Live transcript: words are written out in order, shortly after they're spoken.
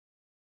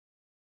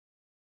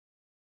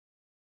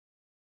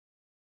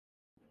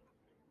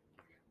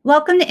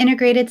Welcome to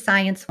Integrated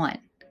Science 1.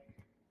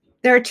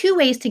 There are two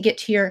ways to get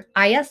to your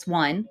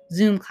IS1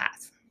 Zoom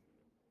class.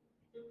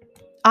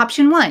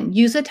 Option 1,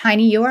 use a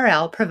tiny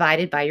URL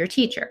provided by your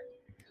teacher.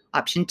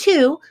 Option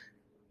 2,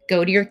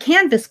 go to your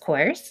Canvas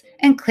course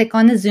and click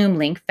on the Zoom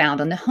link found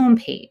on the home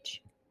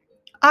page.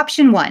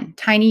 Option 1,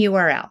 tiny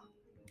URL.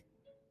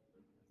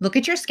 Look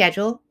at your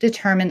schedule,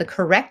 determine the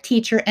correct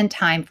teacher and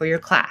time for your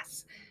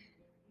class.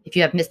 If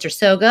you have Mr.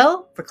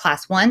 Sogo for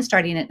class 1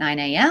 starting at 9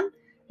 a.m.,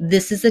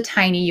 this is the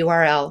tiny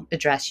URL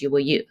address you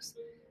will use.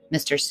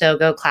 Mr.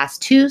 Sogo class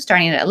 2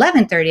 starting at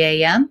 11:30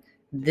 a.m.,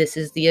 this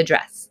is the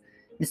address.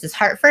 Mrs.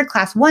 Hartford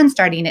class 1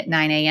 starting at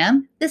 9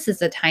 a.m., this is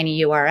the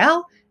tiny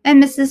URL.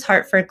 And Mrs.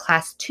 Hartford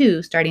class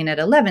 2 starting at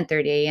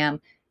 11:30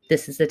 a.m.,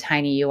 this is the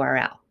tiny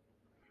URL.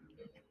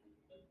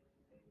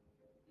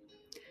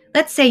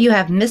 Let's say you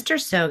have Mr.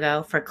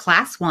 Sogo for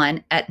class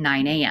 1 at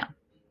 9 a.m.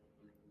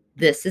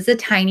 This is a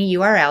tiny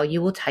URL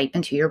you will type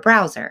into your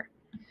browser.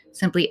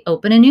 Simply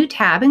open a new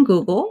tab in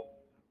Google,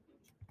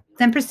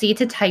 then proceed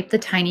to type the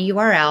tiny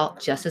URL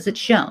just as it's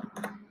shown.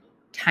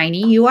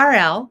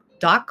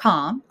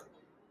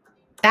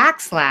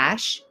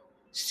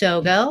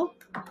 tinyurl.com/Sogo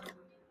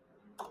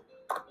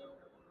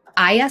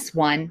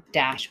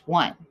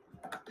IS1-1.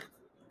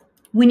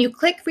 When you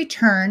click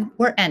return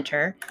or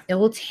enter, it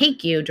will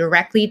take you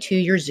directly to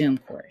your Zoom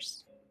course.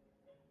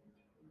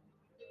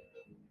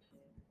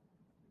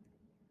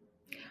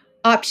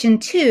 Option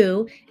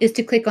 2 is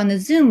to click on the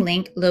Zoom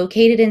link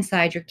located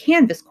inside your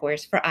Canvas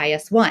course for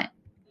IS1.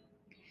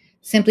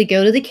 Simply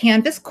go to the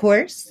Canvas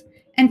course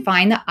and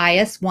find the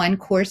IS1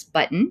 course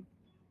button.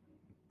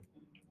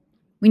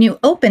 When you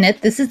open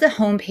it, this is the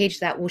home page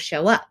that will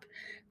show up.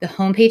 The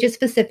home page is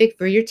specific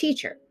for your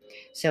teacher.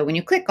 So when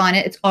you click on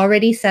it, it's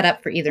already set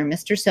up for either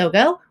Mr.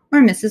 Sogo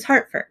or Mrs.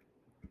 Hartford.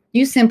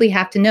 You simply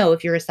have to know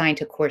if you're assigned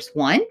to course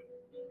 1,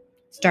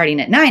 starting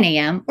at 9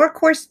 a.m., or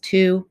course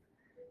 2,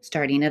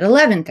 starting at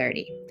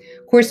 11:30.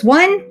 Course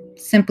 1,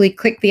 simply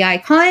click the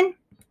icon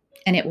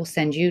and it will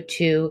send you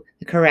to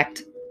the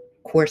correct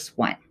course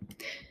 1.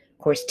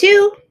 Course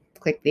 2,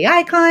 click the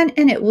icon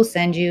and it will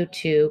send you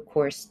to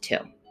course 2.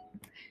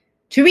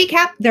 To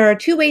recap, there are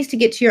two ways to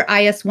get to your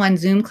IS1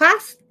 Zoom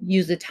class.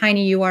 Use the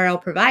tiny URL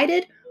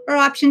provided, or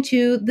option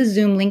 2, the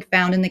Zoom link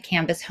found in the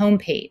Canvas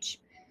homepage.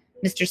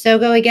 Mr.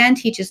 Sogo again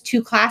teaches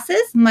 2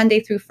 classes, Monday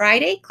through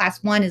Friday.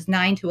 Class 1 is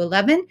 9 to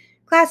 11.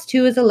 Class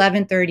 2 is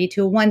 11:30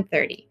 to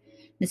 1:30.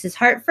 Mrs.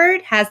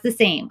 Hartford has the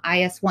same,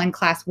 IS1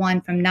 Class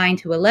 1 from 9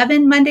 to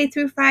 11, Monday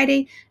through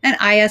Friday, and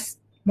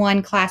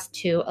IS1 Class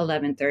 2,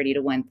 11:30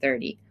 to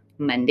 1:30,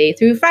 Monday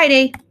through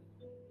Friday.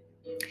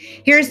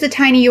 Here's the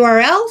tiny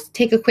URLs.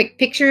 Take a quick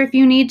picture if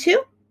you need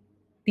to.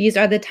 These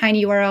are the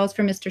tiny URLs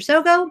for Mr.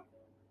 Sogo.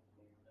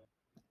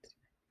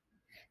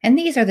 And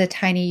these are the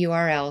tiny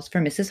URLs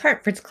for Mrs.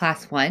 Hartford's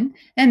Class 1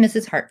 and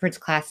Mrs. Hartford's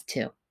Class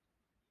 2.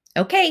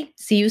 Okay,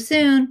 see you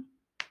soon.